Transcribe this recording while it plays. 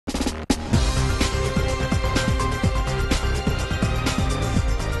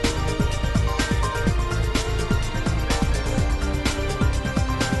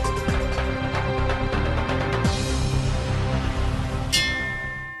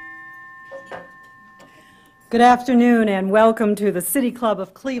Good afternoon and welcome to the City Club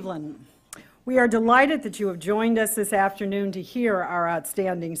of Cleveland. We are delighted that you have joined us this afternoon to hear our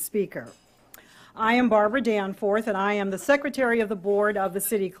outstanding speaker. I am Barbara Danforth and I am the Secretary of the Board of the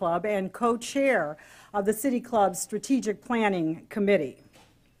City Club and co-chair of the City Club's Strategic Planning Committee.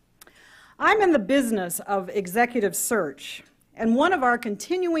 I'm in the business of executive search, and one of our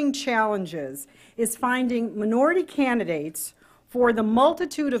continuing challenges is finding minority candidates for the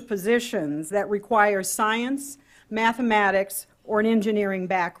multitude of positions that require science, mathematics, or an engineering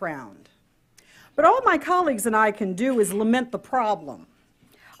background. But all my colleagues and I can do is lament the problem.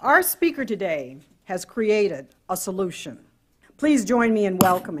 Our speaker today has created a solution. Please join me in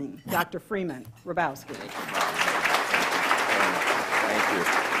welcoming Dr. Freeman Hrabowski. Thank you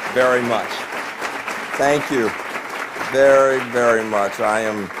very much. Thank you very, very much.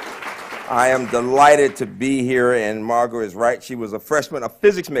 I am delighted to be here, and Margot is right. She was a freshman, a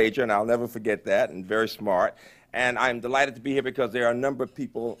physics major, and I'll never forget that, and very smart. And I'm delighted to be here because there are a number of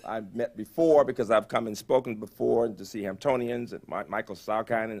people I've met before, because I've come and spoken before to see Hamptonians and Michael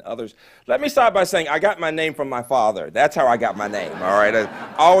Salkind and others. Let me start by saying I got my name from my father. That's how I got my name, all right?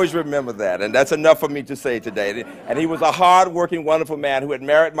 I always remember that, and that's enough for me to say today. And he was a hard-working, wonderful man who had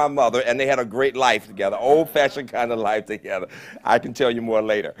married my mother, and they had a great life together, old-fashioned kind of life together. I can tell you more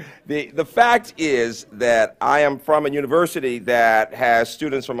later. The fact is that I am from a university that has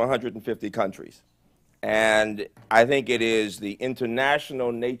students from 150 countries. And I think it is the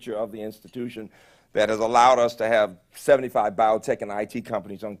international nature of the institution that has allowed us to have 75 biotech and IT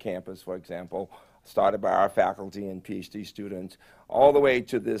companies on campus, for example, started by our faculty and PhD students, all the way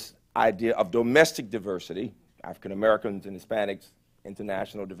to this idea of domestic diversity, African Americans and Hispanics,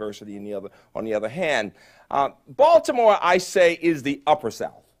 international diversity on the other hand. Baltimore, I say, is the upper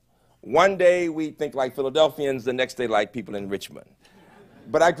South. One day we think like Philadelphians, the next day like people in Richmond.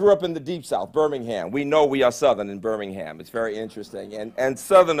 But I grew up in the Deep South, Birmingham. We know we are Southern in Birmingham. It's very interesting. And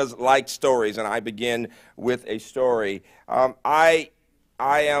Southerners like stories, and I begin with a story. I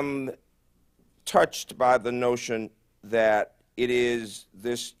am touched by the notion that it is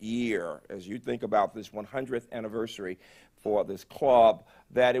this year, as you think about this 100th anniversary for this club,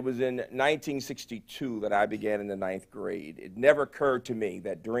 that it was in 1962 that I began in the 9th grade. It never occurred to me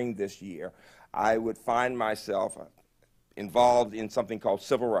that during this year I would find myself involved in something called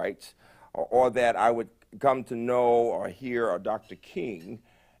civil rights, or that I would come to know or hear of Dr. King,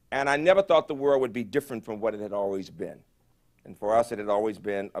 and I never thought the world would be different from what it had always been. And for us, it had always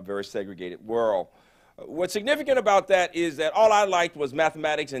been a very segregated world. What's significant about that is that all I liked was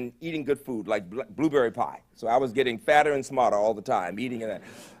mathematics and eating good food, like blueberry pie. So I was getting fatter and smarter all the time, eating that.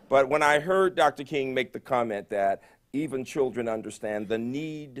 But when I heard Dr. King make the comment that even children understand the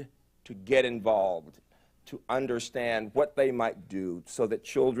need to get involved, to understand what they might do so that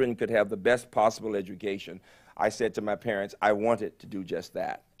children could have the best possible education, I said to my parents, I wanted to do just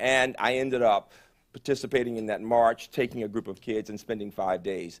that. And I ended up participating in that march, taking a group of kids and spending 5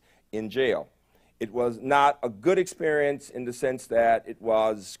 days in jail. It was not a good experience in the sense that it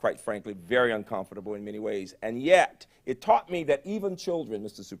was, quite frankly, very uncomfortable in many ways. And yet, it taught me that even children,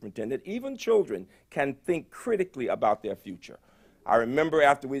 Mr. Superintendent, even children can think critically about their future. I remember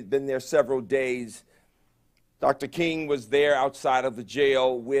after we'd been there several days, Dr. King was there outside of the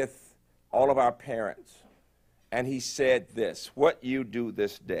jail with all of our parents, and he said this: what you do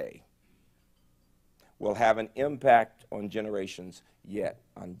this day will have an impact on generations yet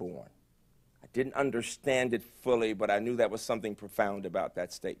unborn. I didn't understand it fully, but I knew that was something profound about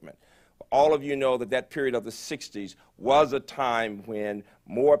that statement. All of you know that that period of the 60s was a time when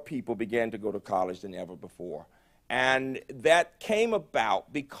more people began to go to college than ever before. And that came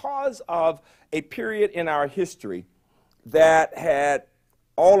about because of a period in our history that had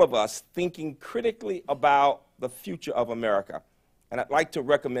all of us thinking critically about the future of America. And I'd like to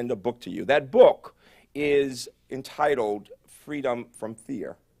recommend a book to you. That book is entitled Freedom from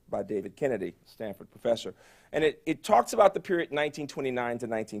Fear by David Kennedy, Stanford professor. And it talks about the period 1929 to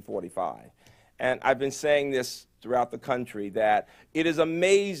 1945. And I've been saying this throughout the country, that it is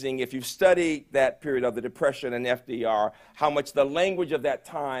amazing, if you've studied that period of the Depression and FDR, how much the language of that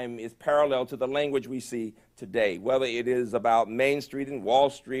time is parallel to the language we see today, whether it is about Main Street and Wall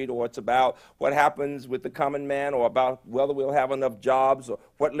Street, or it's about what happens with the common man, or about whether we'll have enough jobs, or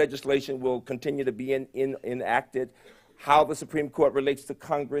what legislation will continue to be enacted, how the Supreme Court relates to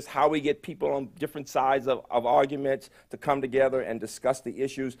Congress, how we get people on different sides of arguments to come together and discuss the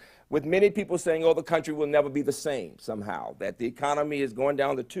issues, with many people saying, oh, the country will never be the same somehow, that the economy is going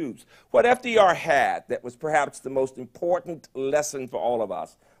down the tubes. What FDR had that was perhaps the most important lesson for all of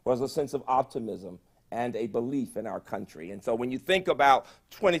us was a sense of optimism and a belief in our country. And so when you think about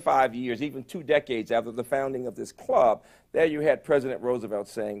 25 years, even 2 decades after the founding of this club, there you had President Roosevelt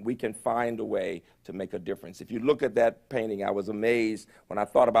saying, we can find a way to make a difference. If you look at that painting, I was amazed when I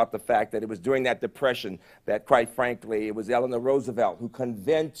thought about the fact that it was during that Depression that, quite frankly, it was Eleanor Roosevelt who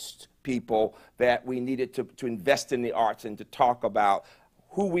convinced people that we needed to invest in the arts and to talk about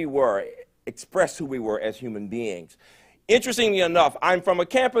who we were, express who we were as human beings. Interestingly enough, I'm from a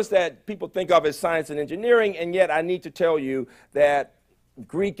campus that people think of as science and engineering, and yet I need to tell you that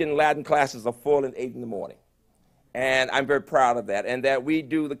Greek and Latin classes are full at 8 in the morning. And I'm very proud of that, and that we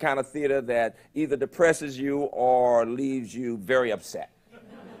do the kind of theater that either depresses you or leaves you very upset.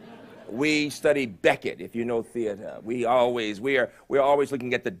 We study Beckett, if you know theater. We're always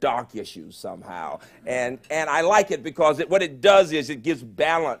looking at the dark issues somehow. And I like it because what it does is it gives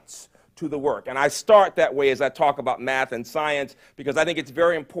balance to the work. And I start that way as I talk about math and science, because I think it's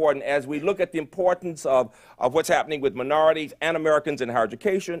very important as we look at the importance of what's happening with minorities and Americans in higher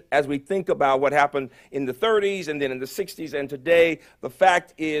education, as we think about what happened in the 30s and then in the 60s and today. The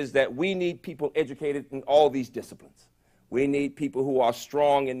fact is that we need people educated in all these disciplines. We need people who are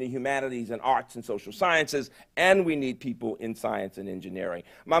strong in the humanities and arts and social sciences, and we need people in science and engineering.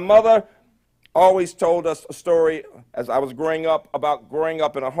 My mother always told us a story as I was growing up about growing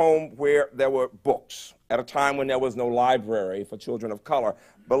up in a home where there were books at a time when there was no library for children of color.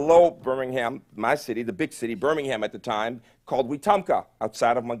 Below Birmingham, my city, the big city, Birmingham at the time, called Wetumpka,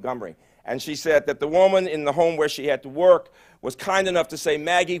 outside of Montgomery. And she said that the woman in the home where she had to work was kind enough to say,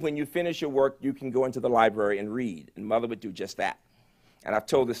 Maggie, when you finish your work, you can go into the library and read. And Mother would do just that. And I've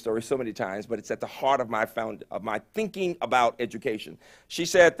told this story so many times, but it's at the heart of my thinking about education. She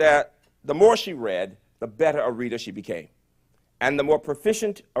said that the more she read, the better a reader she became. And the more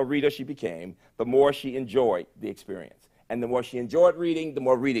proficient a reader she became, the more she enjoyed the experience. And the more she enjoyed reading, the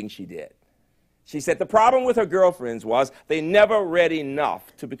more reading she did. She said the problem with her girlfriends was they never read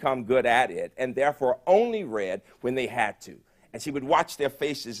enough to become good at it, and therefore only read when they had to. And she would watch their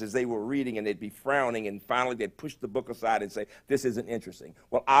faces as they were reading, and they'd be frowning, and finally they'd push the book aside and say, this isn't interesting.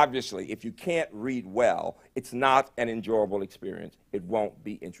 Well, obviously, if you can't read well, it's not an enjoyable experience. It won't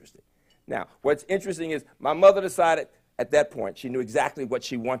be interesting. Now, what's interesting is my mother decided at that point, she knew exactly what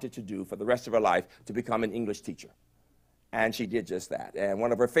she wanted to do for the rest of her life, to become an English teacher. And she did just that. And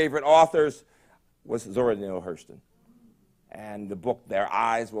one of her favorite authors was Zora Neale Hurston. And the book, Their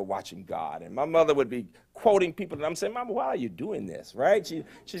Eyes Were Watching God. And my mother would be quoting people, and I'm saying, Mama, why are you doing this, right?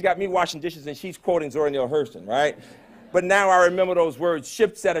 She's got me washing dishes, and she's quoting Zora Neale Hurston, right? But now I remember those words,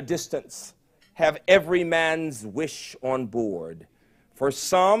 ships at a distance have every man's wish on board. For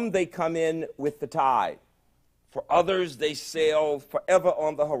some, they come in with the tide. For others, they sail forever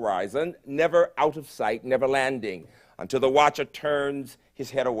on the horizon, never out of sight, never landing, until the watcher turns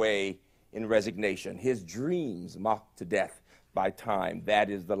his head away in resignation. His dreams mocked to death by time. That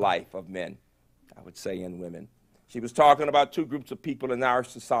is the life of men, I would say, and women. She was talking about 2 groups of people in our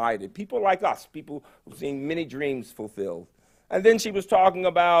society, people like us, people who've seen many dreams fulfilled. And then she was talking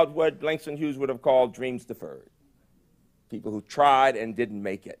about what Langston Hughes would have called dreams deferred, people who tried and didn't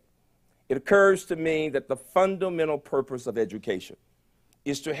make it. It occurs to me that the fundamental purpose of education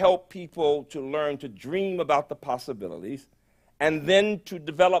is to help people to learn to dream about the possibilities and then to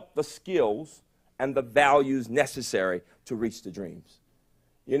develop the skills and the values necessary to reach the dreams.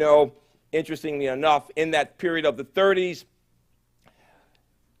 You know, interestingly enough, in that period of the 30s,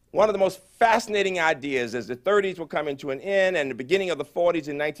 one of the most fascinating ideas as the 30s were coming to an end and the beginning of the 40s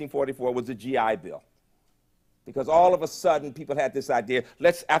in 1944 was the GI Bill. Because all of a sudden, people had this idea,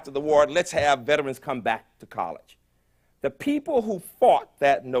 after the war, let's have veterans come back to college. The people who fought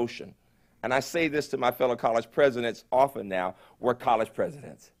that notion, and I say this to my fellow college presidents often now, were college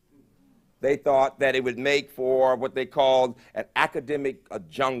presidents. They thought that it would make for what they called an academic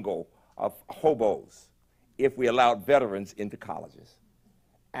jungle of hobos if we allowed veterans into colleges.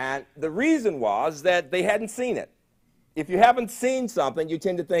 And the reason was that they hadn't seen it. If you haven't seen something, you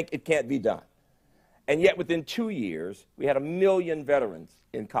tend to think it can't be done. And yet within 2 years, we had 1 million veterans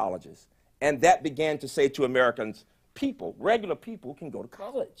in colleges. And that began to say to Americans, people, regular people, can go to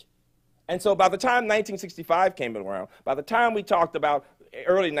college. And so by the time 1965 came around, by the time we talked about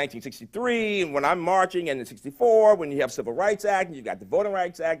early 1963, and when I'm marching, and in 64, when you have Civil Rights Act, and you got the Voting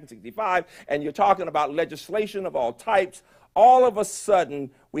Rights Act in 65, and you're talking about legislation of all types, all of a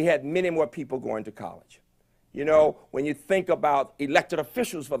sudden, we had many more people going to college. You know, when you think about elected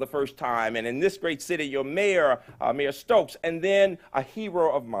officials for the first time, and in this great city, your mayor, Mayor Stokes, and then a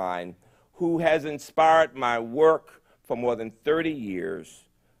hero of mine who has inspired my work for more than 30 years,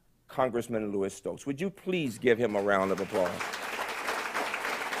 Congressman Louis Stokes. Would you please give him a round of applause?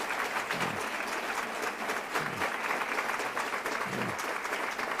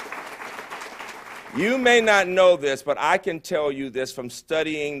 You may not know this, but I can tell you this from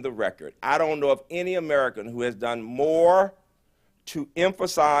studying the record. I don't know of any American who has done more to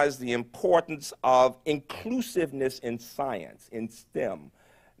emphasize the importance of inclusiveness in science, in STEM,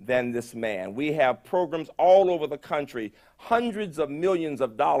 than this man. We have programs all over the country, hundreds of millions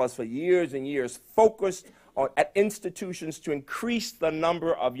of dollars for years and years, focused at institutions to increase the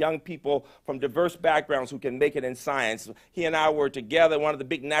number of young people from diverse backgrounds who can make it in science. He and I were together at one of the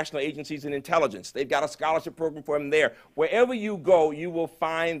big national agencies in intelligence. They've got a scholarship program for him there. Wherever you go, you will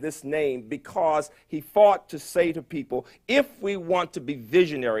find this name because he fought to say to people, if we want to be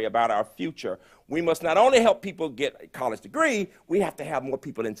visionary about our future, we must not only help people get a college degree, we have to have more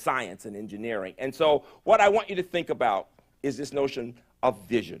people in science and engineering. And so what I want you to think about is this notion of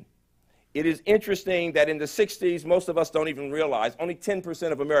vision. It is interesting that in the 60s, most of us don't even realize only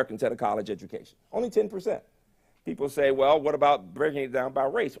 10% of Americans had a college education. Only 10%. People say, well, what about breaking it down by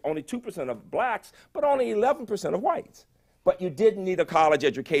race? Only 2% of blacks, but only 11% of whites. But you didn't need a college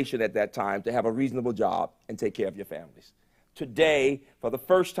education at that time to have a reasonable job and take care of your families. Today, for the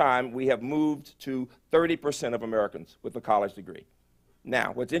first time, we have moved to 30% of Americans with a college degree.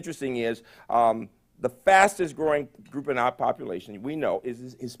 Now, what's interesting is the fastest growing group in our population, we know,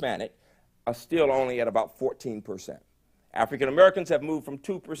 is Hispanic, are still only at about 14%. African Americans have moved from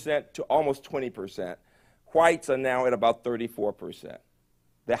 2% to almost 20%. Whites are now at about 34%.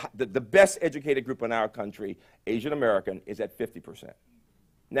 The best educated group in our country, Asian American, is at 50%.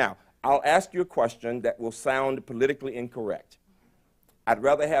 Now, I'll ask you a question that will sound politically incorrect. I'd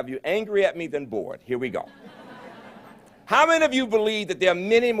rather have you angry at me than bored. Here we go. How many of you believe that there are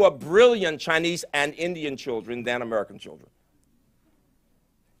many more brilliant Chinese and Indian children than American children?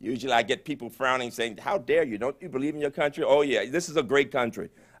 Usually I get people frowning saying, how dare you? Don't you believe in your country? Oh, yeah, this is a great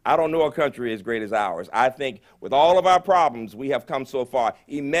country. I don't know a country as great as ours. I think with all of our problems, we have come so far.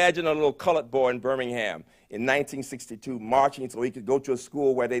 Imagine a little colored boy in Birmingham in 1962 marching so he could go to a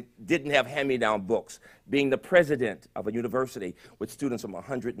school where they didn't have hand-me-down books, being the president of a university with students from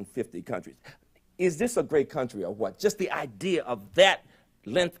 150 countries. Is this a great country or what? Just the idea of that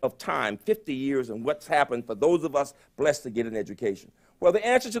length of time, 50 years, and what's happened for those of us blessed to get an education. Well, the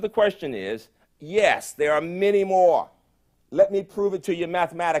answer to the question is, yes, there are many more. Let me prove it to you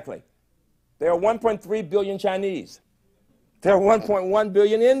mathematically. There are 1.3 billion Chinese. There are 1.1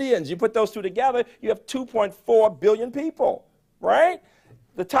 billion Indians. You put those two together, you have 2.4 billion people, right?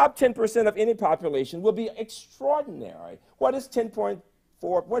 The top 10% of any population will be extraordinary. What is 10.4?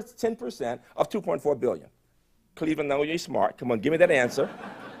 What's 10% of 2.4 billion? Cleveland, know you're smart. Come on, give me that answer.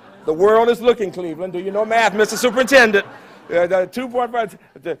 The world is looking, Cleveland. Do you know math, Mr. Superintendent? The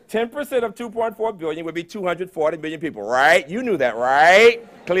 10% of 2.4 billion would be 240 million people, right? You knew that,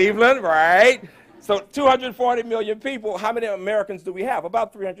 right? Cleveland, right? So 240 million people, how many Americans do we have?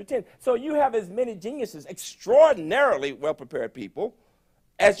 About 310. So you have as many geniuses, extraordinarily well-prepared people,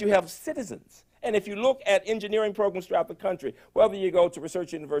 as you have citizens. And if you look at engineering programs throughout the country, whether you go to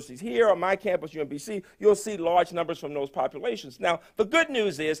research universities here or my campus, UMBC, you'll see large numbers from those populations. Now, the good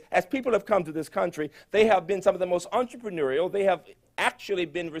news is, as people have come to this country, they have been some of the most entrepreneurial. They have actually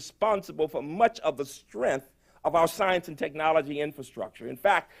been responsible for much of the strength of our science and technology infrastructure. In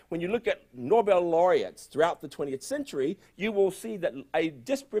fact, when you look at Nobel laureates throughout the 20th century, you will see that a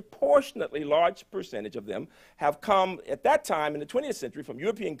disproportionately large percentage of them have come at that time in the 20th century from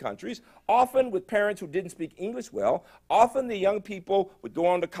European countries, often with parents who didn't speak English well. Often the young people would go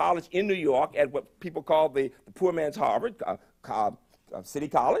on to college in New York at what people call the poor man's Harvard, City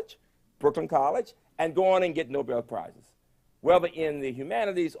College, Brooklyn College, and go on and get Nobel Prizes, whether in the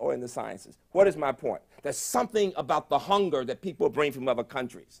humanities or in the sciences. What is my point? There's something about the hunger that people bring from other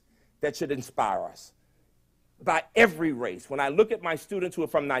countries that should inspire us. By every race. When I look at my students who are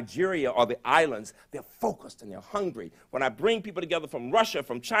from Nigeria or the islands, they're focused and they're hungry. When I bring people together from Russia,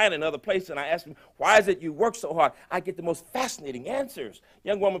 from China, and other places, and I ask them, why is it you work so hard? I get the most fascinating answers. A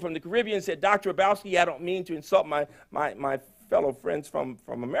young woman from the Caribbean said, Dr. Hrabowski, I don't mean to insult my fellow friends from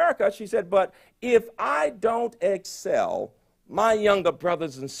America. She said, but if I don't excel, my younger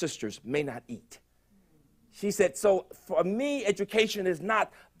brothers and sisters may not eat. She said, so for me, education is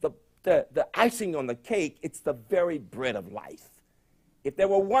not the icing on the cake, it's the very bread of life. If there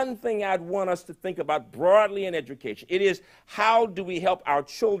were one thing I'd want us to think about broadly in education, it is how do we help our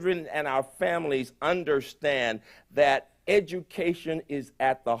children and our families understand that education is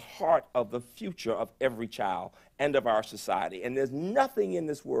at the heart of the future of every child and of our society. And there's nothing in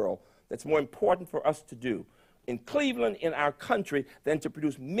this world that's more important for us to do in Cleveland, in our country, than to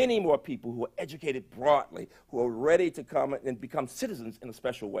produce many more people who are educated broadly, who are ready to come and become citizens in a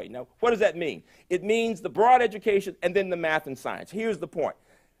special way. Now, what does that mean? It means the broad education and then the math and science. Here's the point.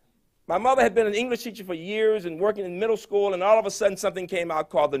 My mother had been an English teacher for years and working in middle school, and all of a sudden something came out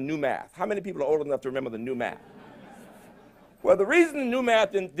called the new math. How many people are old enough to remember the new math? Well, the reason the new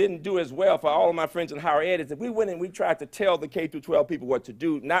math didn't do as well for all of my friends in higher ed is that we went and we tried to tell the K through 12 people what to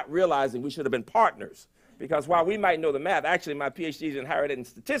do, not realizing we should have been partners. Because while we might know the math, actually my PhD is in higher ed in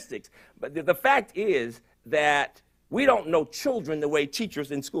statistics, but the fact is that we don't know children the way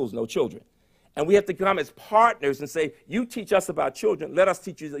teachers in schools know children. And we have to come as partners and say, you teach us about children, let us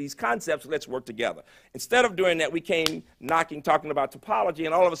teach you these concepts, let's work together. Instead of doing that, we came knocking, talking about topology,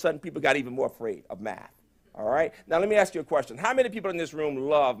 and all of a sudden people got even more afraid of math. All right? Now let me ask you a question. How many people in this room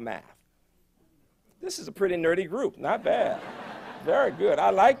love math? This is a pretty nerdy group, not bad. Very good, I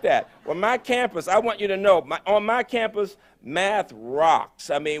like that. Well, my campus, I want you to know, on my campus, math rocks.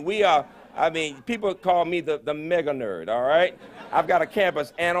 I mean, people call me the mega nerd, all right? I've got a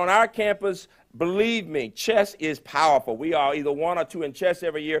campus, and on our campus, believe me, chess is powerful. We are either 1 or 2 in chess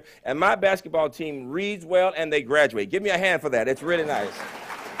every year, and my basketball team reads well, and they graduate. Give me a hand for that. It's really nice.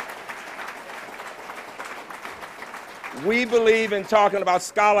 We believe in talking about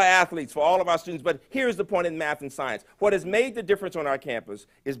scholar athletes for all of our students, but here's the point in math and science. What has made the difference on our campus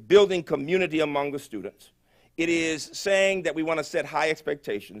is building community among the students. It is saying that we want to set high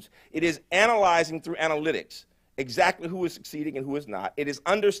expectations. It is analyzing through analytics exactly who is succeeding and who is not. It is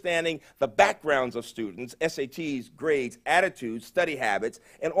understanding the backgrounds of students, SATs, grades, attitudes, study habits,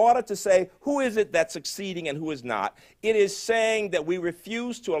 in order to say who is it that's succeeding and who is not. It is saying that we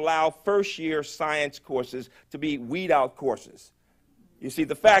refuse to allow first-year science courses to be weed-out courses. You see,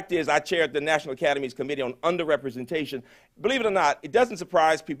 the fact is, I chaired the National Academy's Committee on Underrepresentation. Believe it or not, it doesn't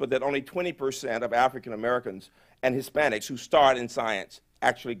surprise people that only 20% of African Americans and Hispanics who start in science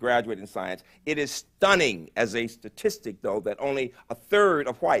actually graduate in science. It is stunning as a statistic, though, that only 1/3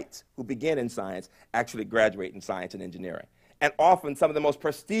 of whites who begin in science actually graduate in science and engineering. And often some of the most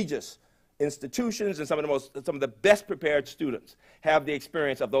prestigious institutions and some of the best prepared students have the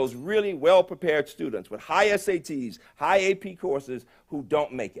experience of those really well prepared students with high SATs, high AP courses who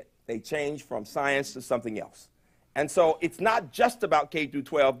don't make it. They change from science to something else. And so it's not just about K through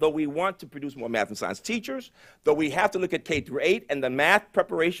 12, though we want to produce more math and science teachers, though we have to look at K through 8 and the math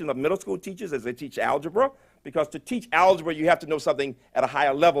preparation of middle school teachers as they teach algebra, because to teach algebra, you have to know something at a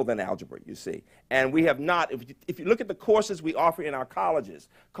higher level than algebra, you see. And we have not, if you look at the courses we offer in our colleges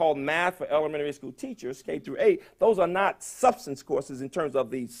called Math for Elementary School Teachers, K through 8, those are not substance courses in terms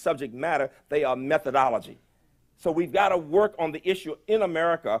of the subject matter, they are methodology. So we've got to work on the issue in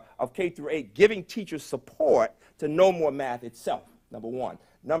America of K through 8, giving teachers support to know more math itself, number one.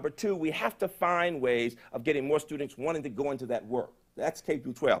 Number two, we have to find ways of getting more students wanting to go into that work. That's K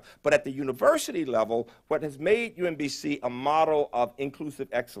through 12. But at the university level, what has made UMBC a model of inclusive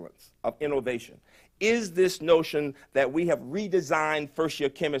excellence, of innovation, is this notion that we have redesigned first-year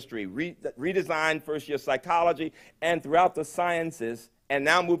chemistry, redesigned first-year psychology, and throughout the sciences, and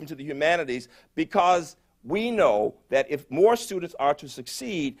now moving to the humanities, because we know that if more students are to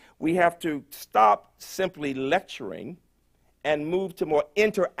succeed, we have to stop simply lecturing and move to more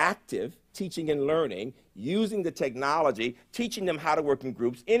interactive teaching and learning, using the technology, teaching them how to work in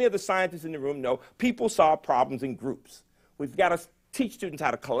groups. Any of the scientists in the room know people solve problems in groups. We've got to teach students how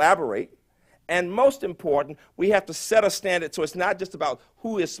to collaborate. And most important, we have to set a standard so it's not just about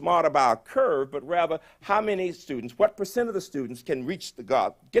who is smart about a curve, but rather how many students, what percent of the students can reach the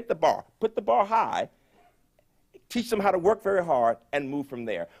goal, get the bar, put the bar high, teach them how to work very hard, and move from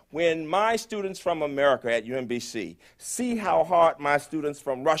there. When my students from America at UMBC see how hard my students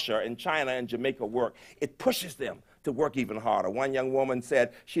from Russia and China and Jamaica work, it pushes them to work even harder. One young woman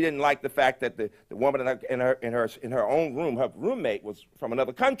said she didn't like the fact that the woman in her own room, her roommate was from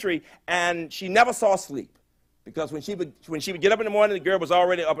another country, and she never saw sleep. Because when she would get up in the morning, the girl was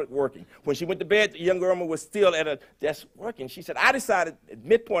already up and working. When she went to bed, the young girl was still at her desk working. She said, I decided at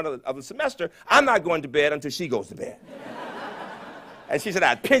midpoint of the semester, I'm not going to bed until she goes to bed. And she said,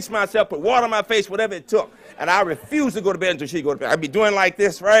 I'd pinch myself, put water on my face, whatever it took. And I refused to go to bed until she go to bed. I'd be doing like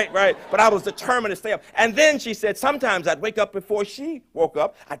this, right? But I was determined to stay up. And then she said, sometimes I'd wake up before she woke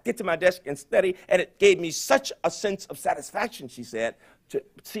up. I'd get to my desk and study, and it gave me such a sense of satisfaction, she said, to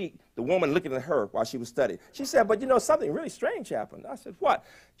see the woman looking at her while she was studying. She said, but you know, something really strange happened. I said, what?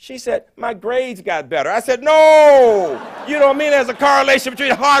 She said, my grades got better. I said, no! You know what I mean? There's a correlation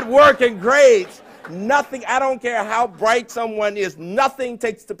between hard work and grades. Nothing, I don't care how bright someone is, nothing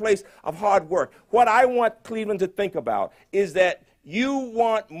takes the place of hard work. What I want Cleveland to think about is that you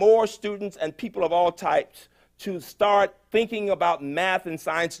want more students and people of all types to start thinking about math and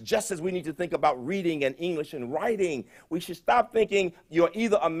science just as we need to think about reading and English and writing. We should stop thinking you're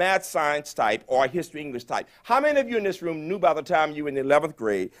either a math science type or a history English type. How many of you in this room knew by the time you were in the 11th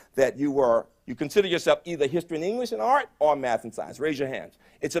grade that you consider yourself either history and English and art or math and science? Raise your hands.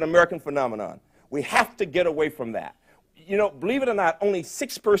 It's an American phenomenon. We have to get away from that. You know, believe it or not, only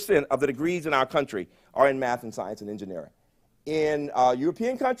 6% of the degrees in our country are in math and science and engineering. In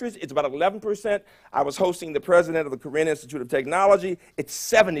European countries, it's about 11%. I was hosting the president of the Korean Institute of Technology. It's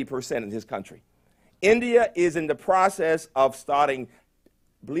 70% in his country. India is in the process of starting,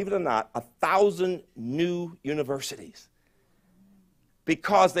 believe it or not, 1,000 new universities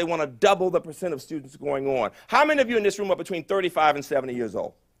because they want to double the percent of students going on. How many of you in this room are between 35 and 70 years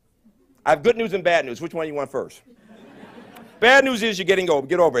old? I have good news and bad news. Which one do you want first? Bad news is you're getting old.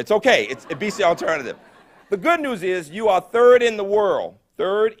 Get over it. It's okay. It beats the alternative. The good news is you are third in the world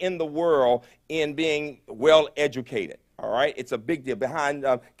in being well educated, all right? It's a big deal, behind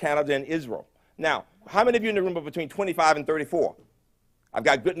Canada and Israel. Now, how many of you in the room are between 25 and 34? I've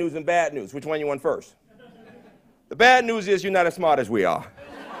got good news and bad news. Which one do you want first? The bad news is you're not as smart as we are.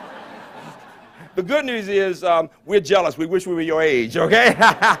 The good news is we're jealous. We wish we were your age, okay?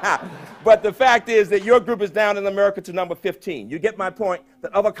 But the fact is that your group is down in America to number 15. You get my point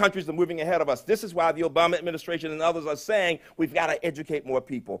that other countries are moving ahead of us. This is why the Obama administration and others are saying we've got to educate more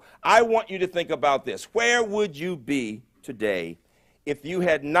people. I want you to think about this. Where would you be today if you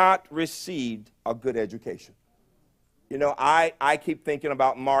had not received a good education? You know, I keep thinking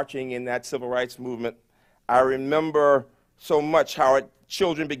about marching in that civil rights movement. I remember so much how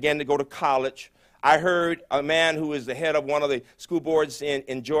children began to go to college. I heard a man who is the head of one of the school boards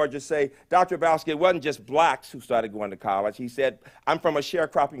in Georgia say, Dr. Hrabowski, it wasn't just blacks who started going to college. He said, I'm from a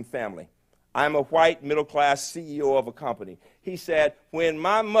sharecropping family. I'm a white middle-class CEO of a company. He said, when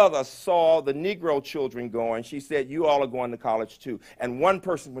my mother saw the Negro children going, she said, you all are going to college too. And one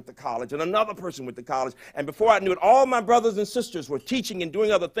person went to college and another person went to college. And before I knew it, all my brothers and sisters were teaching and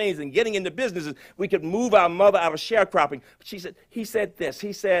doing other things and getting into businesses. We could move our mother out of sharecropping. He said this,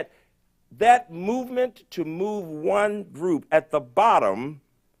 he said, that movement to move one group at the bottom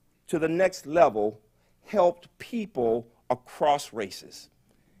to the next level helped people across races.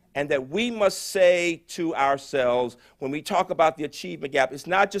 And that we must say to ourselves, when we talk about the achievement gap, it's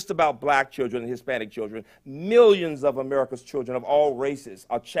not just about black children and Hispanic children. Millions of America's children of all races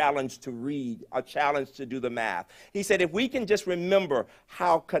are challenged to read, are challenged to do the math. He said, if we can just remember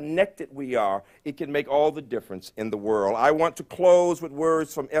how connected we are, it can make all the difference in the world. I want to close with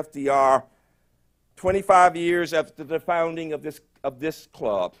words from FDR, 25 years after the founding of this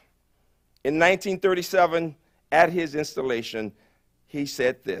club. In 1937, at his installation, he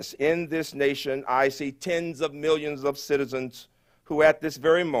said this, in this nation I see tens of millions of citizens who at this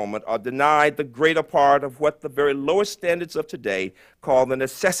very moment are denied the greater part of what the very lowest standards of today call the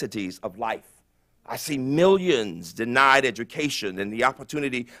necessities of life. I see millions denied education and the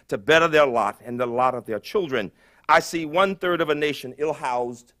opportunity to better their lot and the lot of their children. I see 1/3 of a nation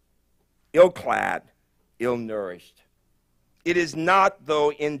ill-housed, ill-clad, ill-nourished. It is not,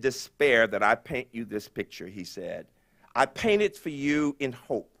 though, in despair that I paint you this picture, he said. I paint it for you in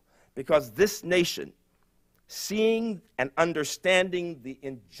hope, because this nation, seeing and understanding the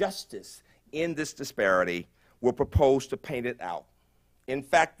injustice in this disparity, will propose to paint it out. In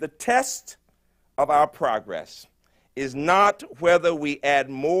fact, the test of our progress is not whether we add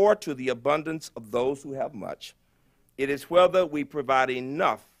more to the abundance of those who have much. It is whether we provide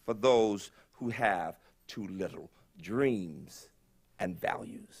enough for those who have too little. Dreams and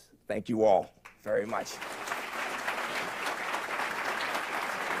values. Thank you all very much.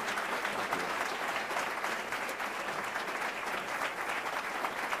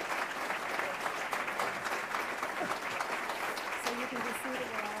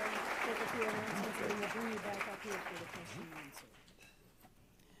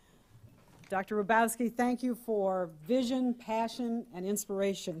 Dr. Hrabowski, thank you for vision, passion, and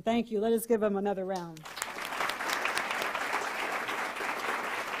inspiration. Thank you. Let us give him another round.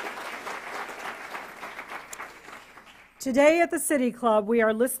 Today at the City Club, we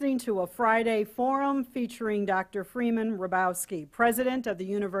are listening to a Friday forum featuring Dr. Freeman Hrabowski, President of the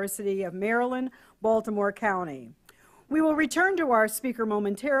University of Maryland-Baltimore County. We will return to our speaker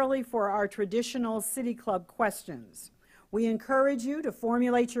momentarily for our traditional City Club questions. We encourage you to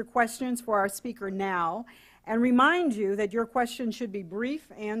formulate your questions for our speaker now and remind you that your questions should be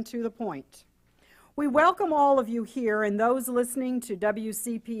brief and to the point. We welcome all of you here and those listening to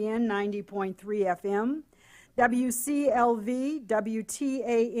WCPN 90.3 FM, WCLV,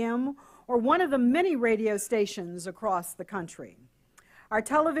 WTAM, or one of the many radio stations across the country. Our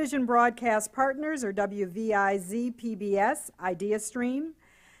television broadcast partners are WVIZ PBS, IdeaStream.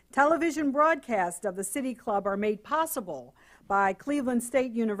 Television broadcasts of the City Club are made possible by Cleveland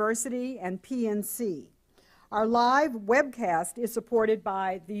State University and PNC. Our live webcast is supported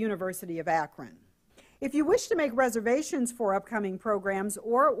by the University of Akron. If you wish to make reservations for upcoming programs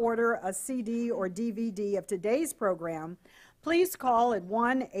or order a CD or DVD of today's program, please call at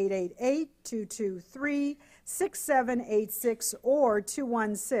 1-888-223-6786 or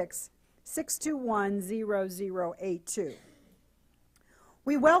 216-621-0082.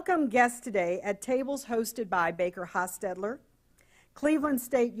 We welcome guests today at tables hosted by Baker Hostetler, Cleveland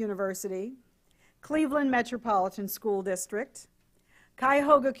State University, Cleveland Metropolitan School District,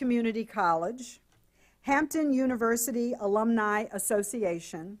 Cuyahoga Community College, Hampton University Alumni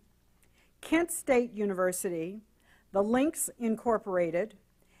Association, Kent State University, the Links Incorporated,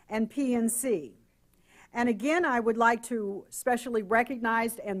 and PNC. And again, I would like to specially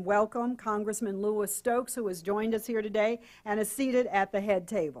recognize and welcome Congressman Louis Stokes, who has joined us here today and is seated at the head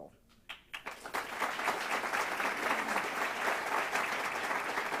table.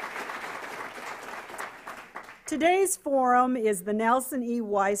 Today's forum is the Nelson E.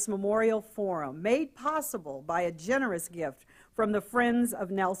 Weiss Memorial Forum, made possible by a generous gift from the Friends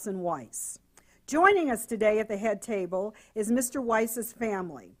of Nelson Weiss. Joining us today at the head table is Mr. Weiss's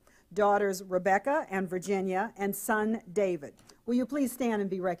family, daughters Rebecca and Virginia, and son David. Will you please stand and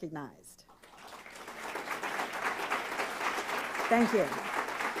be recognized? Thank you.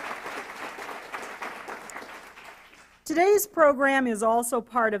 Today's program is also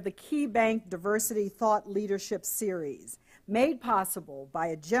part of the Key Bank Diversity Thought Leadership Series, made possible by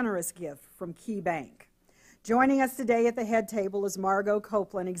a generous gift from Key Bank. Joining us today at the head table is Margot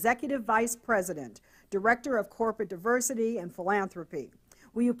Copeland, Executive Vice President, Director of Corporate Diversity and Philanthropy.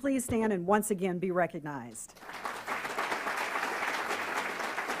 Will you please stand and once again be recognized?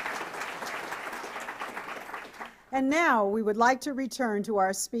 And now we would like to return to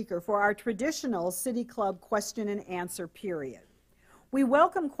our speaker for our traditional City Club question and answer period. We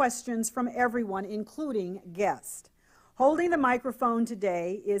welcome questions from everyone, including guests. Holding the microphone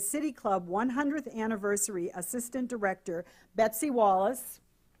today is City Club 100th Anniversary Assistant Director Betsy Wallace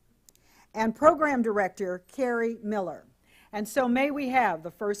and Program Director Carrie Miller. And so may we have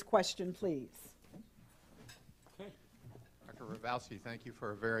the first question, please. Okay. Dr. Hrabowski, thank you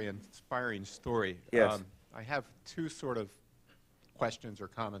for a very inspiring story. Yes. I have two sort of questions or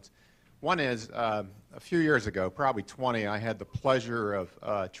comments. One is, a few years ago, probably 20, I had the pleasure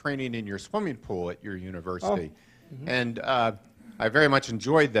of training in your swimming pool at your university. Oh. Mm-hmm. And I very much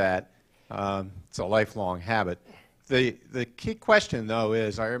enjoyed that. It's a lifelong habit. The key question, though,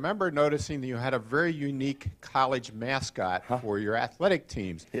 is I remember noticing that you had a very unique college mascot for your athletic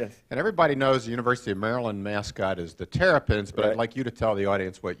teams. Yes. And everybody knows the University of Maryland mascot is the Terrapins, but I'd like you to tell the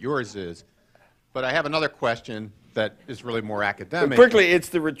audience what yours is. But I have another question that is really more academic. Quickly, it's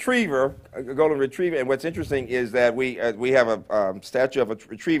the retriever, a golden retriever. And what's interesting is that we have a statue of a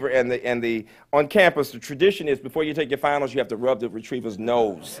retriever, and on campus, the tradition is before you take your finals, you have to rub the retriever's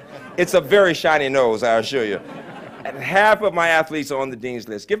nose. It's a very shiny nose, I assure you. And half of my athletes are on the dean's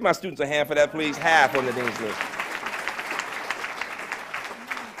list. Give my students a hand for that, please. Half on the dean's list.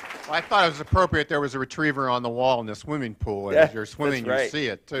 Well, I thought it was appropriate there was a retriever on the wall in the swimming pool. And as you're swimming, right. You see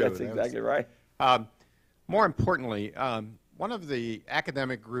it, too. That's exactly right. More importantly, one of the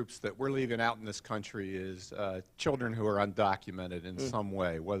academic groups that we're leaving out in this country is children who are undocumented in some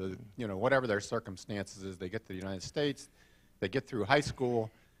way, whether, whatever their circumstances is. They get to the United States, they get through high school,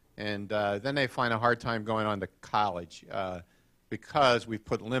 and then they find a hard time going on to college because we've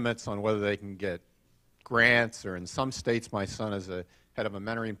put limits on whether they can get grants, or in some states, my son is a head of a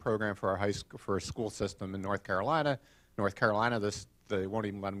mentoring program for our school system in North Carolina. They won't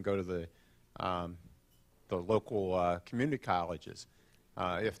even let them go to the local community colleges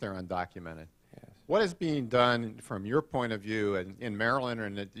if they're undocumented. Yes. What is being done from your point of view in Maryland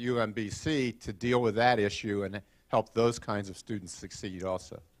and at UMBC to deal with that issue and help those kinds of students succeed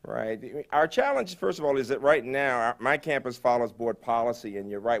also? Right. Our challenge, first of all, is that right now my campus follows board policy, and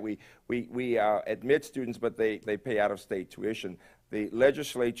you're right, we admit students, but they pay out-of-state tuition. The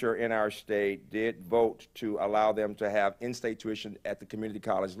legislature in our state did vote to allow them to have in-state tuition at the community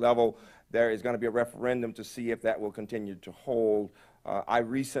college level. There is going to be a referendum to see if that will continue to hold. I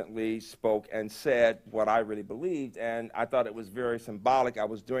recently spoke and said what I really believed, and I thought it was very symbolic. I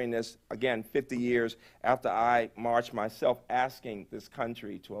was doing this, again, 50 years after I marched myself asking this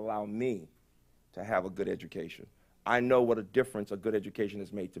country to allow me to have a good education. I know what a difference a good education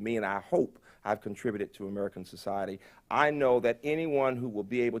has made to me, and I hope I've contributed to American society. I know that anyone who will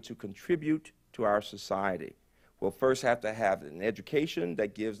be able to contribute to our society will first have to have an education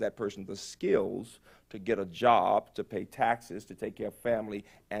that gives that person the skills to get a job, to pay taxes, to take care of family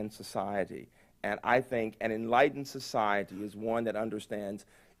and society. And I think an enlightened society is one that understands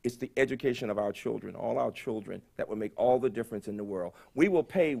it's the education of our children, all our children, that will make all the difference in the world. We will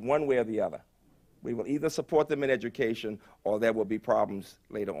pay one way or the other. We will either support them in education or there will be problems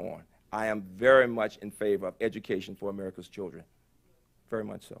later on. I am very much in favor of education for America's children. Very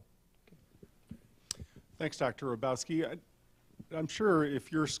much so. Thanks, Dr. Hrabowski. I'm sure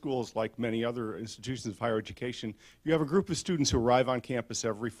if your school is like many other institutions of higher education, you have a group of students who arrive on campus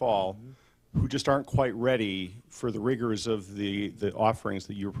every fall who just aren't quite ready for the rigors of the offerings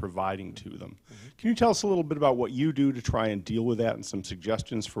that you're providing to them. Can you tell us a little bit about what you do to try and deal with that and some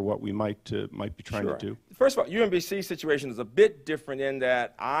suggestions for what we might be trying to do? First of all, UMBC's situation is a bit different in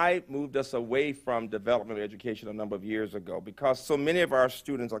that I moved us away from developmental education a number of years ago because so many of our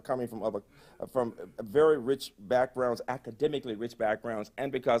students are coming from very rich backgrounds, academically rich backgrounds,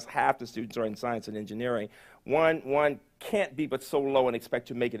 and because half the students are in science and engineering, one can't be but so low and expect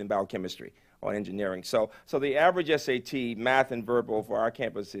to make it in biochemistry or engineering. So the average SAT, math and verbal for our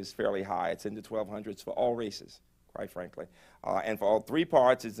campus is fairly high. It's in the 1200s for all races, quite frankly. And for all three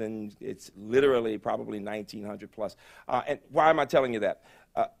parts, it's literally probably 1900 plus. And why am I telling you that?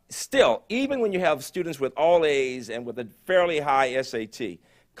 Still, even when you have students with all A's and with a fairly high SAT,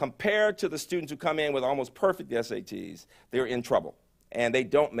 compared to the students who come in with almost perfect SATs, they're in trouble. And they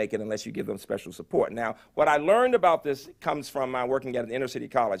don't make it unless you give them special support. Now, what I learned about this comes from my working at an inner city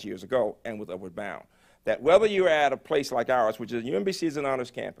college years ago and with Upward Bound. That whether you're at a place like ours, which is UMBC is an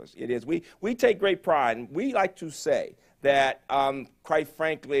honors campus, it is. We take great pride, and we like to say that, quite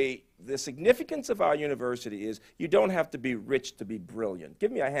frankly, the significance of our university is you don't have to be rich to be brilliant.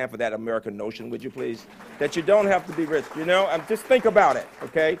 Give me a hand for that American notion, would you please? That you don't have to be rich, you know? Just think about it,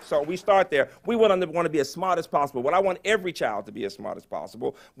 okay? So we start there. We want to be as smart as possible. Well, I want every child to be as smart as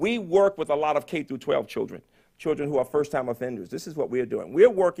possible. We work with a lot of K through 12 children who are first-time offenders. This is what we're doing. We're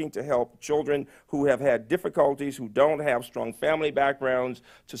working to help children who have had difficulties, who don't have strong family backgrounds,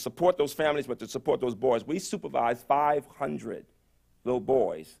 to support those families, but to support those boys. We supervise 500 little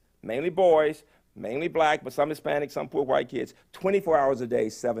boys, mainly boys, mainly black, but some Hispanic, some poor white kids, 24 hours a day,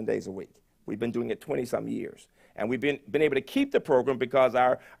 7 days a week. We've been doing it 20-some years. And we've been able to keep the program because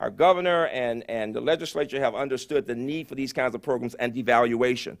our governor and the legislature have understood the need for these kinds of programs and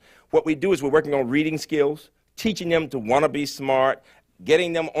devaluation. What we do is we're working on reading skills, teaching them to want to be smart,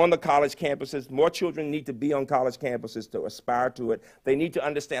 getting them on the college campuses. More children need to be on college campuses to aspire to it. They need to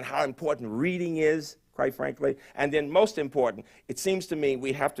understand how important reading is, quite frankly. And then most important, it seems to me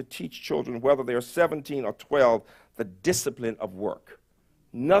we have to teach children, whether they're 17 or 12, the discipline of work.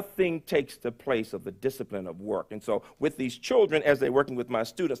 Nothing takes the place of the discipline of work. And so with these children, as they're working with my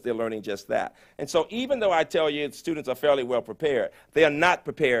students, they're learning just that. And so even though I tell you students are fairly well prepared, they are not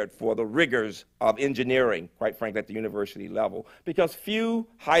prepared for the rigors of engineering, quite frankly, at the university level, because few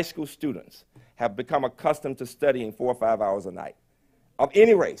high school students have become accustomed to studying 4 or 5 hours a night. Of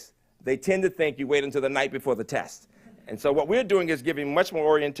any race, they tend to think you wait until the night before the test. And so what we're doing is giving much more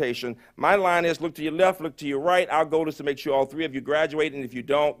orientation. My line is look to your left, look to your right. Our goal is to make sure all three of you graduate, and if you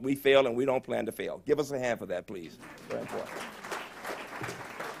don't, we fail, and we don't plan to fail. Give us a hand for that, please. Very important.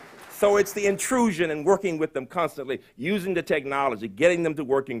 So it's the intrusion and working with them constantly, using the technology, getting them to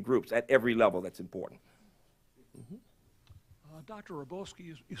work in groups at every level that's important. Dr.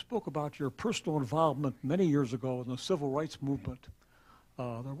 Hrabowski, you spoke about your personal involvement many years ago in the civil rights movement.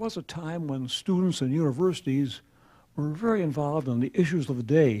 There was a time when students and universities were very involved in the issues of the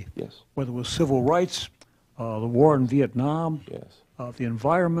day, Yes. whether it was civil rights, the war in Vietnam, Yes. the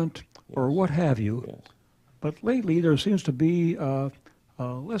environment, or what have you. Yes. But lately there seems to be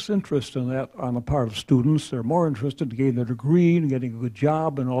less interest in that on the part of students. They're more interested in getting their degree and getting a good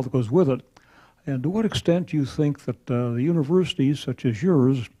job and all that goes with it. And to what extent do you think that the universities, such as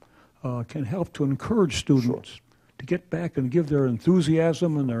yours, can help to encourage students to get back and give their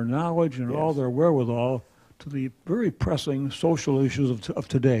enthusiasm and their knowledge and all their wherewithal to the very pressing social issues of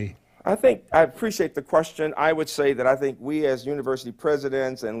today? I appreciate the question. I would say that I think we as university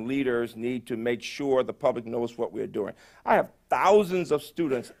presidents and leaders need to make sure the public knows what we're doing. I have thousands of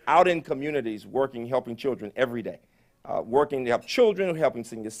students out in communities working, helping children every day. Working to help children, helping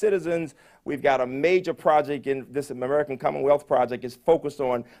senior citizens. We've got a major project in this American Commonwealth project is focused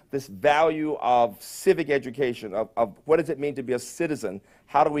on this value of civic education, of what does it mean to be a citizen?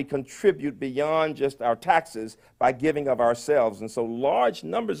 How do we contribute beyond just our taxes by giving of ourselves? And so large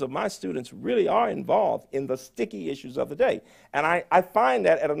numbers of my students really are involved in the sticky issues of the day. And I find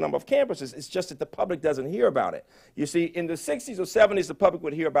that at a number of campuses, it's just that the public doesn't hear about it. You see, in the 60s or 70s, the public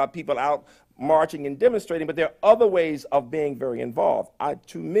would hear about people out marching and demonstrating, but there are other ways of being very involved.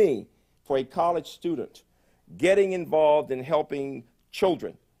 To me, for a college student, getting involved in helping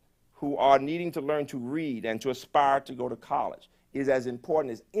children who are needing to learn to read and to aspire to go to college is as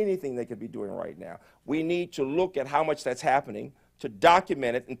important as anything they could be doing right now. We need to look at how much that's happening, to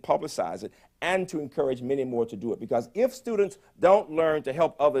document it and publicize it, and to encourage many more to do it. Because if students don't learn to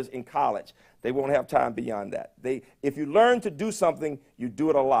help others in college, they won't have time beyond that. If you learn to do something, you do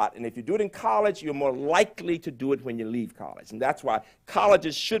it a lot. And if you do it in college, you're more likely to do it when you leave college. And that's why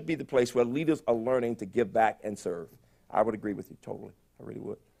colleges should be the place where leaders are learning to give back and serve. I would agree with you totally. I really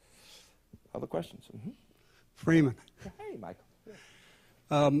would. Other questions? Mm-hmm. Freeman. Hey, Michael.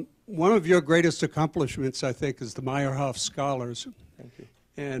 One of your greatest accomplishments, I think, is the Meyerhoff Scholars. Thank you.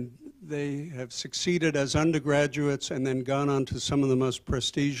 And they have succeeded as undergraduates and then gone on to some of the most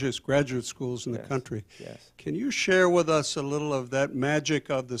prestigious graduate schools in the country. Yes. Can you share with us a little of that magic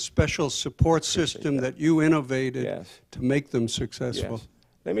of the special support system that you innovated to make them successful? Yes.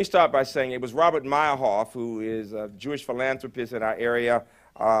 Let me start by saying it was Robert Meyerhoff, who is a Jewish philanthropist in our area,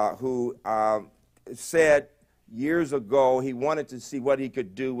 who said years ago he wanted to see what he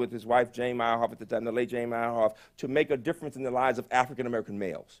could do with his wife Jane Meyerhoff at the time, the late Jane Meyerhoff, to make a difference in the lives of African-American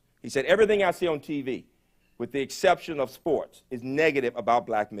males. He said, everything I see on TV, with the exception of sports, is negative about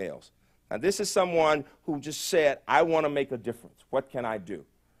black males. Now, this is someone who just said, I want to make a difference. What can I do?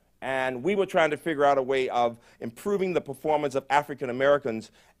 And we were trying to figure out a way of improving the performance of African Americans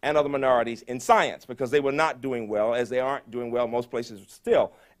and other minorities in science, because they were not doing well, as they aren't doing well most places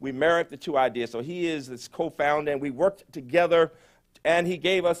still. We married the two ideas. So he is this co-founder, and we worked together, and he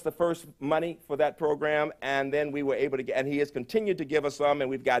gave us the first money for that program, and then we were able to get, and he has continued to give us some, and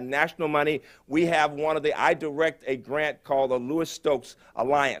we've got national money. We have I direct a grant called the Lewis Stokes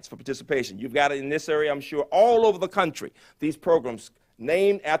Alliance for participation. You've got it in this area, I'm sure, all over the country, these programs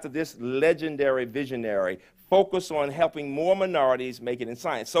named after this legendary visionary, focus on helping more minorities make it in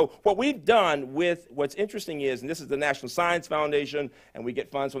science. So what we've done with, what's interesting is, and this is the National Science Foundation, and we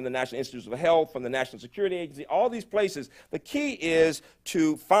get funds from the National Institutes of Health, from the National Security Agency, all these places. The key is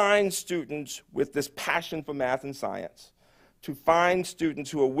to find students with this passion for math and science, to find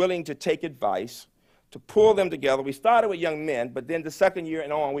students who are willing to take advice, to pull them together. We started with young men, but then the second year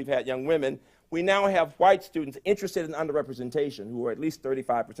and on, we've had young women. We now have white students interested in underrepresentation, who are at least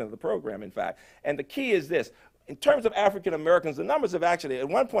 35% of the program, in fact. And the key is this. In terms of African Americans, the numbers have actually, at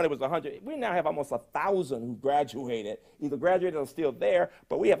one point it was 100. We now have almost 1,000 who graduated, either graduated or still there,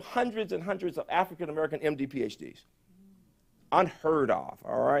 but we have hundreds and hundreds of African American MD PhDs. Unheard of,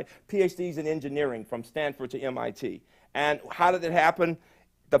 all right? PhDs in engineering from Stanford to MIT. And how did it happen?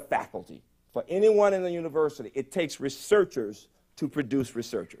 The faculty. For anyone in the university, it takes researchers to produce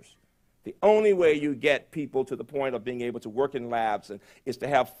researchers. The only way you get people to the point of being able to work in labs is to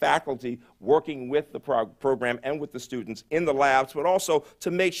have faculty working with the program and with the students in the labs, but also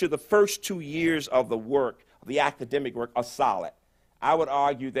to make sure the first 2 years of the work, the academic work, are solid. I would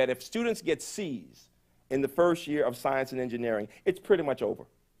argue that if students get C's in the first year of science and engineering, it's pretty much over,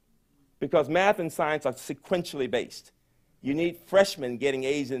 because math and science are sequentially based. You need freshmen getting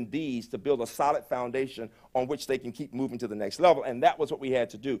A's and B's to build a solid foundation on which they can keep moving to the next level, and that was what we had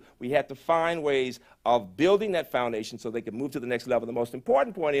to do. We had to find ways of building that foundation so they could move to the next level. The most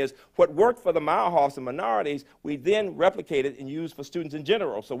important point is what worked for the Meyerhoffs and minorities, we then replicated and used for students in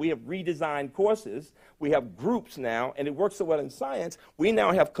general. So we have redesigned courses, we have groups now, and it works so well in science, we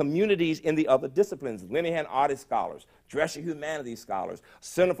now have communities in the other disciplines, Linehan Artist Scholars, Drescher Humanities Scholars,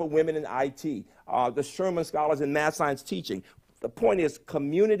 Center for Women in IT, the Sherman Scholars in Math Science Teaching. The point is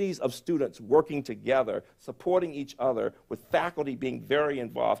communities of students working together, supporting each other, with faculty being very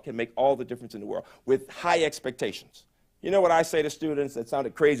involved, can make all the difference in the world, with high expectations. You know what I say to students that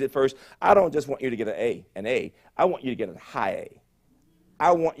sounded crazy at first? I don't just want you to get an A. I want you to get a high A.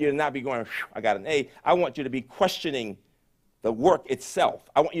 I want you to not be going, I got an A. I want you to be questioning the work itself.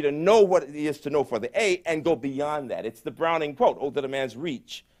 I want you to know what it is to know for the A and go beyond that. It's the Browning quote, "Oh, that a man's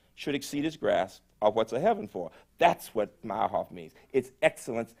reach should exceed his grasp of what's a heaven for." That's what Meyerhoff means. It's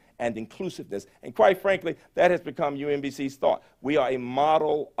excellence and inclusiveness. And quite frankly, that has become UMBC's thought. We are a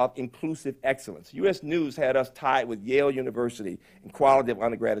model of inclusive excellence. U.S. News had us tied with Yale University in quality of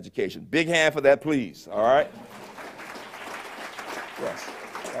undergrad education. Big hand for that, please, all right? Yes.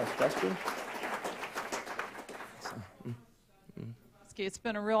 Last question? Hrabowski. It's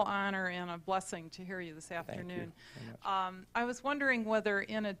been a real honor and a blessing to hear you this afternoon. I was wondering whether,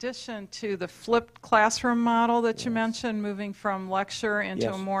 in addition to the flipped classroom model that you mentioned, moving from lecture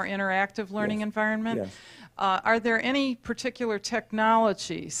into a more interactive learning environment, are there any particular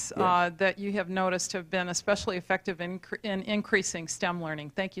technologies that you have noticed have been especially effective in increasing STEM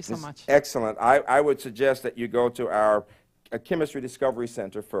learning? Thank you so much. Excellent. I would suggest that you go to our Chemistry Discovery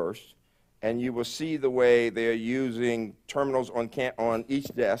Center first, and you will see the way they're using terminals on each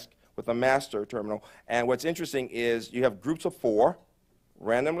desk with a master terminal. And what's interesting is you have groups of 4,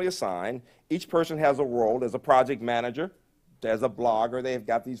 randomly assigned. Each person has a role. There's a project manager. There's a blogger. They've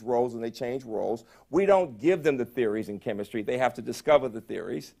got these roles, and they change roles. We don't give them the theories in chemistry. They have to discover the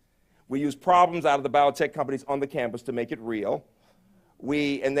theories. We use problems out of the biotech companies on the campus to make it real.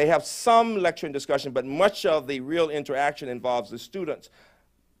 And they have some lecture and discussion, but much of the real interaction involves the students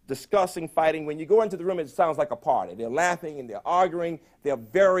discussing, fighting. When you go into the room, it sounds like a party. They're laughing and they're arguing. They're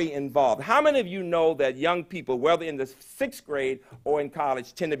very involved. How many of you know that young people, whether in the 6th grade or in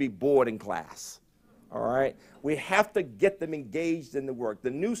college, tend to be bored in class? All right? We have to get them engaged in the work.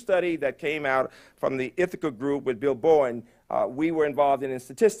 The new study that came out from the Ithaca group with Bill Bowen, we were involved in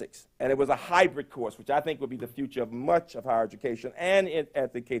statistics. And it was a hybrid course, which I think will be the future of much of higher education and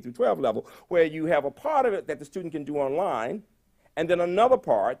at the K through 12 level, where you have a part of it that the student can do online, and then another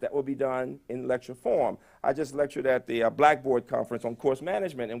part that will be done in lecture form. I just lectured at the Blackboard conference on course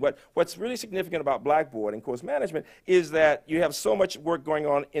management, and what's really significant about Blackboard and course management is that you have so much work going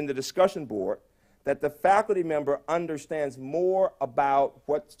on in the discussion board that the faculty member understands more about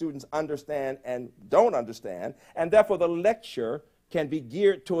what students understand and don't understand, and therefore the lecture can be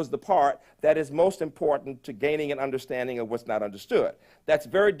geared towards the part that is most important to gaining an understanding of what's not understood. That's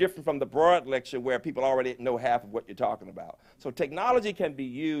very different from the broad lecture where people already know half of what you're talking about. So technology can be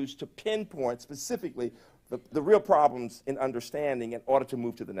used to pinpoint specifically the real problems in understanding in order to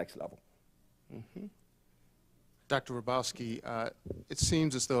move to the next level. Dr. Hrabowski, it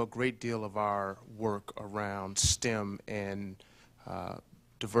seems as though a great deal of our work around STEM and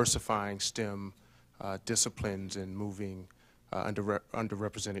diversifying STEM disciplines and moving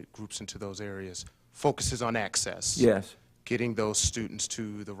underrepresented groups into those areas focuses on access. Yes. Getting those students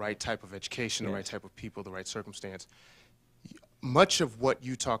to the right type of education, the right type of people, the right circumstance. Much of what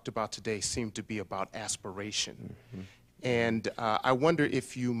you talked about today seemed to be about aspiration. And I wonder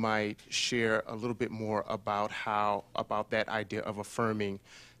if you might share a little bit more about that idea of affirming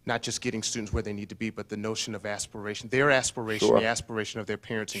not just getting students where they need to be, but the notion of aspiration, their aspiration, the aspiration of their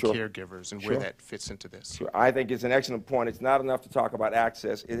parents and caregivers, and where that fits into this. I think it's an excellent point. It's not enough to talk about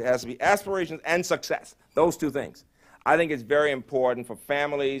access. It has to be aspirations and success, those two things. I think it's very important for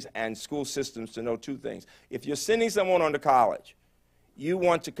families and school systems to know two things. If you're sending someone on to college, you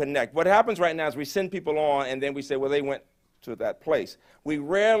want to connect. What happens right now is we send people on, and then we say, well, they went to that place. We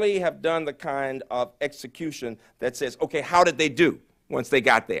rarely have done the kind of execution that says, okay, how did they do once they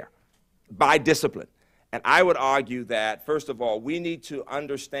got there? By discipline. And I would argue that, first of all, we need to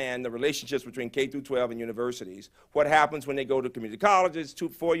understand the relationships between K through 12 and universities. What happens when they go to community colleges,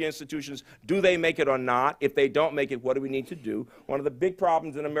 4-year institutions? Do they make it or not? If they don't make it, what do we need to do? One of the big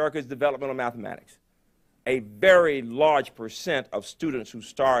problems in America is developmental mathematics. A very large percent of students who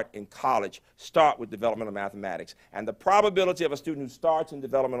start in college start with developmental mathematics. And the probability of a student who starts in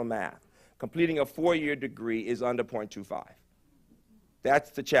developmental math completing a 4-year degree is under 0.25.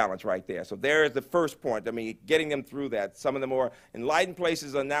 That's the challenge right there. So there is the first point. I mean, getting them through that. Some of the more enlightened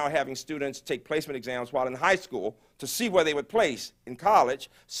places are now having students take placement exams while in high school to see where they would place in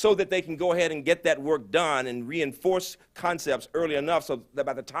college so that they can go ahead and get that work done and reinforce concepts early enough so that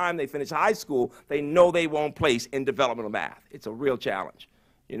by the time they finish high school, they know they won't place in developmental math. It's a real challenge.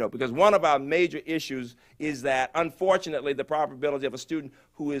 You know, because one of our major issues is that, unfortunately, the probability of a student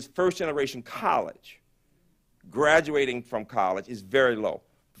who is first-generation college graduating from college is very low.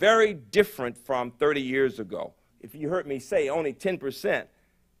 Very different from 30 years ago. If you heard me say only 10%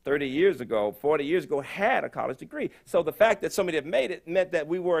 30 years ago, 40 years ago had a college degree. So the fact that somebody had made it meant that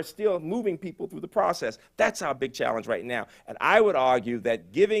we were still moving people through the process. That's our big challenge right now. And I would argue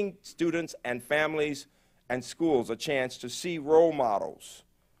that giving students and families and schools a chance to see role models,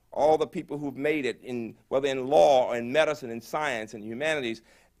 all the people who've made it, whether in law or in medicine and science and humanities,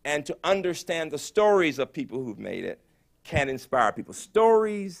 and to understand the stories of people who've made it can inspire people.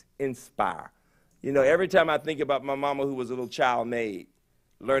 Stories inspire. You know, every time I think about my mama who was a little child maid,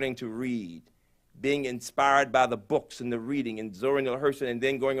 learning to read, being inspired by the books and the reading, and Zora Neale Hurston, and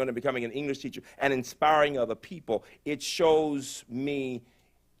then going on and becoming an English teacher and inspiring other people, it shows me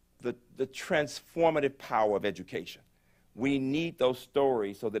the transformative power of education. We need those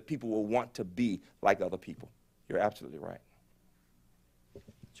stories so that people will want to be like other people. You're absolutely right.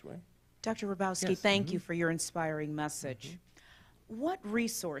 Which way? Dr. Hrabowski, Yes. thank you for your inspiring message. What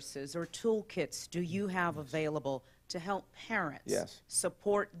resources or toolkits do you have available to help parents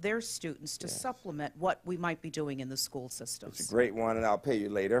support their students to supplement what we might be doing in the school systems? It's a great one, and I'll pay you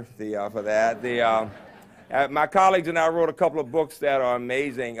later for that. My colleagues and I wrote a couple of books that are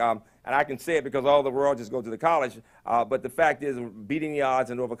amazing, and I can say it because all the world just go to the college, but the fact is beating the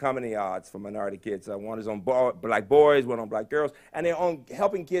odds and overcoming the odds for minority kids. One is on black boys, one on black girls, and they're on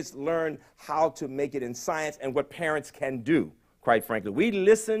helping kids learn how to make it in science and what parents can do, quite frankly. We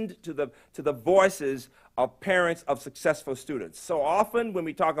listened to the voices of parents of successful students. So often when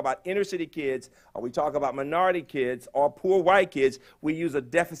we talk about inner city kids, or we talk about minority kids, or poor white kids, we use a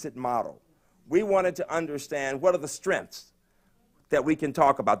deficit model. We wanted to understand what are the strengths that we can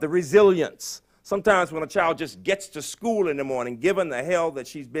talk about, the resilience. Sometimes when a child just gets to school in the morning, given the hell that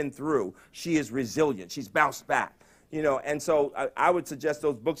she's been through, she is resilient, she's bounced back. You know, and so I would suggest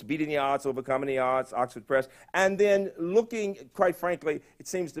those books, Beating the Odds, Overcoming the Odds, Oxford Press, and then looking, quite frankly, it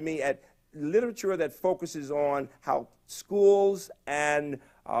seems to me, at literature that focuses on how schools and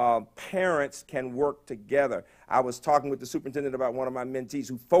parents can work together. I was talking with the superintendent about one of my mentees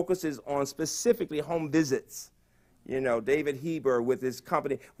who focuses on specifically home visits. You know, David Heber with his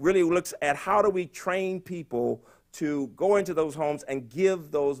company really looks at how do we train people to go into those homes and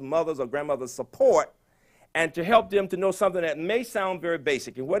give those mothers or grandmothers support and to help them to know something that may sound very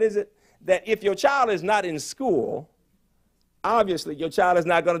basic. And what is it? That if your child is not in school, obviously your child is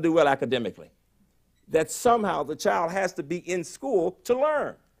not going to do well academically. That somehow the child has to be in school to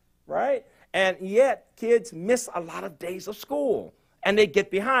learn, right? And yet kids miss a lot of days of school and they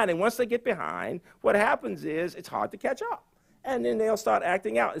get behind. And once they get behind, what happens is it's hard to catch up. And then they'll start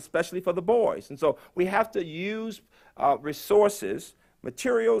acting out, especially for the boys. And so we have to use resources,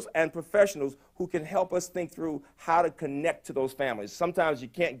 materials, and professionals who can help us think through how to connect to those families. Sometimes you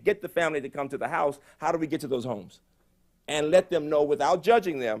can't get the family to come to the house. How do we get to those homes? And let them know without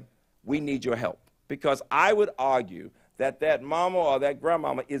judging them, we need your help. Because I would argue that that mama or that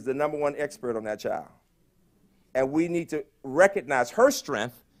grandmama is the #1 expert on that child. And we need to recognize her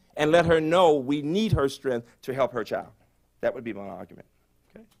strength and let her know we need her strength to help her child. That would be my argument.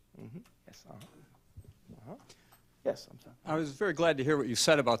 Okay? Yes. Yes, I'm sorry. I was very glad to hear what you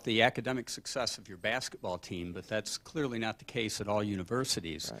said about the academic success of your basketball team, but that's clearly not the case at all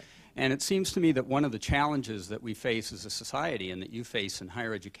universities. Right. And it seems to me that one of the challenges that we face as a society and that you face in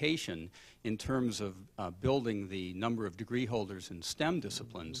higher education in terms of building the number of degree holders in STEM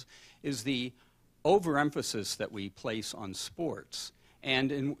disciplines is the overemphasis that we place on sports,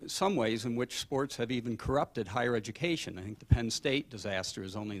 and in some ways in which sports have even corrupted higher education. I think the Penn State disaster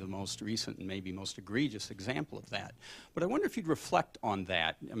is only the most recent and maybe most egregious example of that. But I wonder if you'd reflect on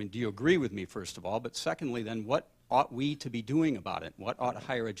that. I mean, do you agree with me, first of all? But secondly, then, what ought we to be doing about it? What ought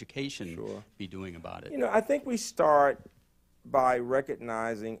higher education be doing about it? You know, I think we start by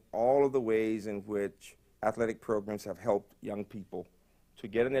recognizing all of the ways in which athletic programs have helped young people to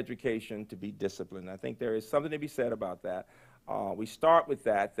get an education, to be disciplined. I think there is something to be said about that. We start with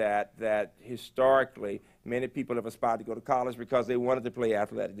that historically many people have aspired to go to college because they wanted to play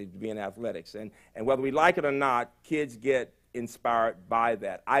athletics, to be in athletics. And whether we like it or not, kids get inspired by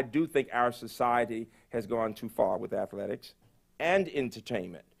that. I do think our society has gone too far with athletics and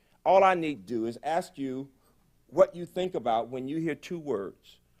entertainment. All I need to do is ask you what you think about when you hear two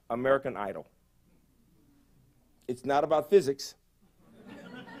words, American Idol. It's not about physics.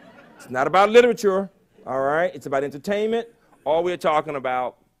 It's not about literature, all right? It's about entertainment, or we're talking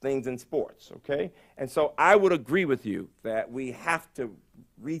about things in sports, okay? And so I would agree with you that we have to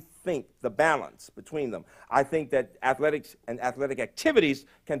rethink the balance between them. I think that athletics and athletic activities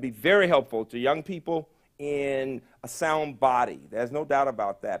can be very helpful to young people in a sound body. There's no doubt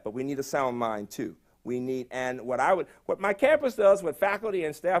about that, but we need a sound mind too. We need, and what my campus does, what faculty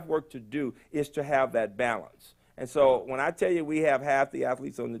and staff work to do is to have that balance. And so when I tell you we have half the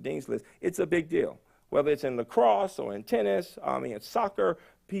athletes on the dean's list, it's a big deal. Whether it's in lacrosse or in tennis, in soccer,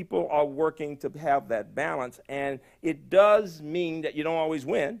 people are working to have that balance. And it does mean that you don't always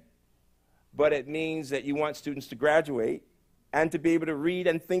win, but it means that you want students to graduate and to be able to read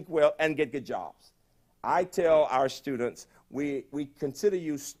and think well and get good jobs. I tell our students, we consider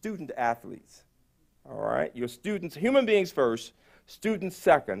you student athletes, all right? You're students, human beings first, students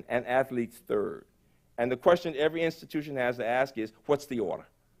second, and athletes third. And the question every institution has to ask is, what's the order?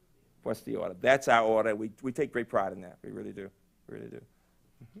 What's the order? That's our order. We take great pride in that. We really do. We really do.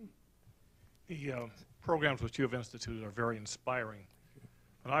 The programs which you have instituted are very inspiring.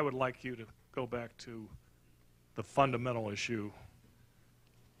 But I would like you to go back to the fundamental issue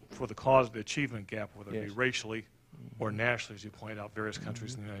for the cause of the achievement gap, whether it be racially or nationally, as you point out, various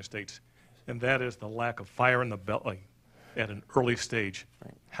countries in the United States, and that is the lack of fire in the belly at an early stage.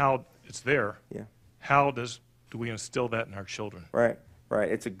 Right. How it's there. Yeah. How do we instill that in our children? Right, right.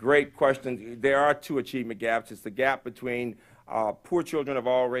 It's a great question. There are two achievement gaps. It's the gap between poor children of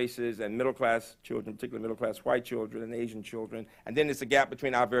all races and middle-class children, particularly middle-class white children and Asian children. And then it's a gap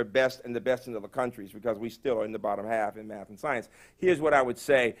between our very best and the best in other countries, because we still are in the bottom half in math and science. Here's what I would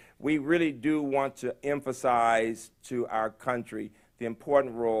say. We really do want to emphasize to our country the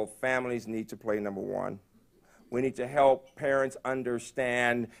important role families need to play, number one. We need to help parents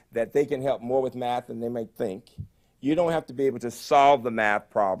understand that they can help more with math than they may think. You don't have to be able to solve the math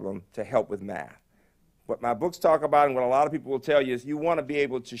problem to help with math. What my books talk about and what a lot of people will tell you is you want to be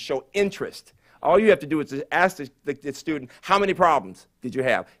able to show interest. All you have to do is to ask the student, how many problems did you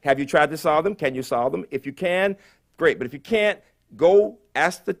have? Have you tried to solve them? Can you solve them? If you can, great. But if you can't, go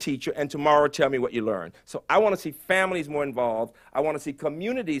ask the teacher and tomorrow tell me what you learned. So I want to see families more involved. I want to see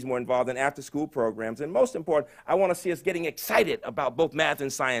communities more involved in after-school programs. And most important, I want to see us getting excited about both math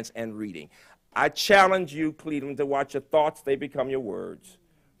and science and reading. I challenge you, Cleveland, to watch your thoughts, they become your words.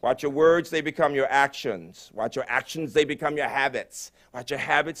 Watch your words, they become your actions. Watch your actions, they become your habits. Watch your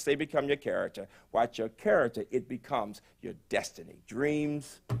habits, they become your character. Watch your character, it becomes your destiny,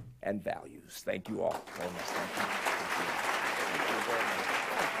 dreams, and values. Thank you all very much. Thank you. Thank you very much.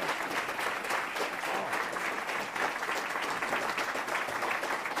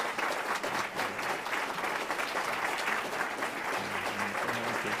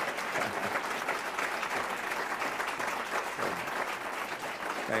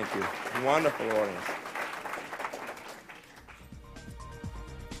 Thank you. Wonderful audience.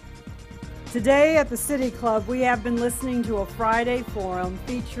 Today at the City Club, we have been listening to a Friday forum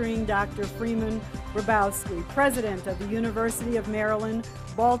featuring Dr. Freeman Hrabowski, president of the University of Maryland,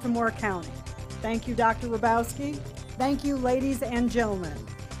 Baltimore County. Thank you, Dr. Hrabowski. Thank you, ladies and gentlemen.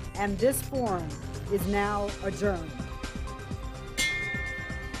 And this forum is now adjourned.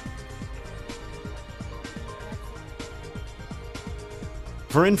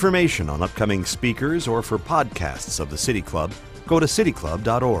 For information on upcoming speakers or for podcasts of the City Club, go to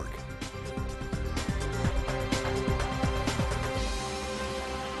cityclub.org.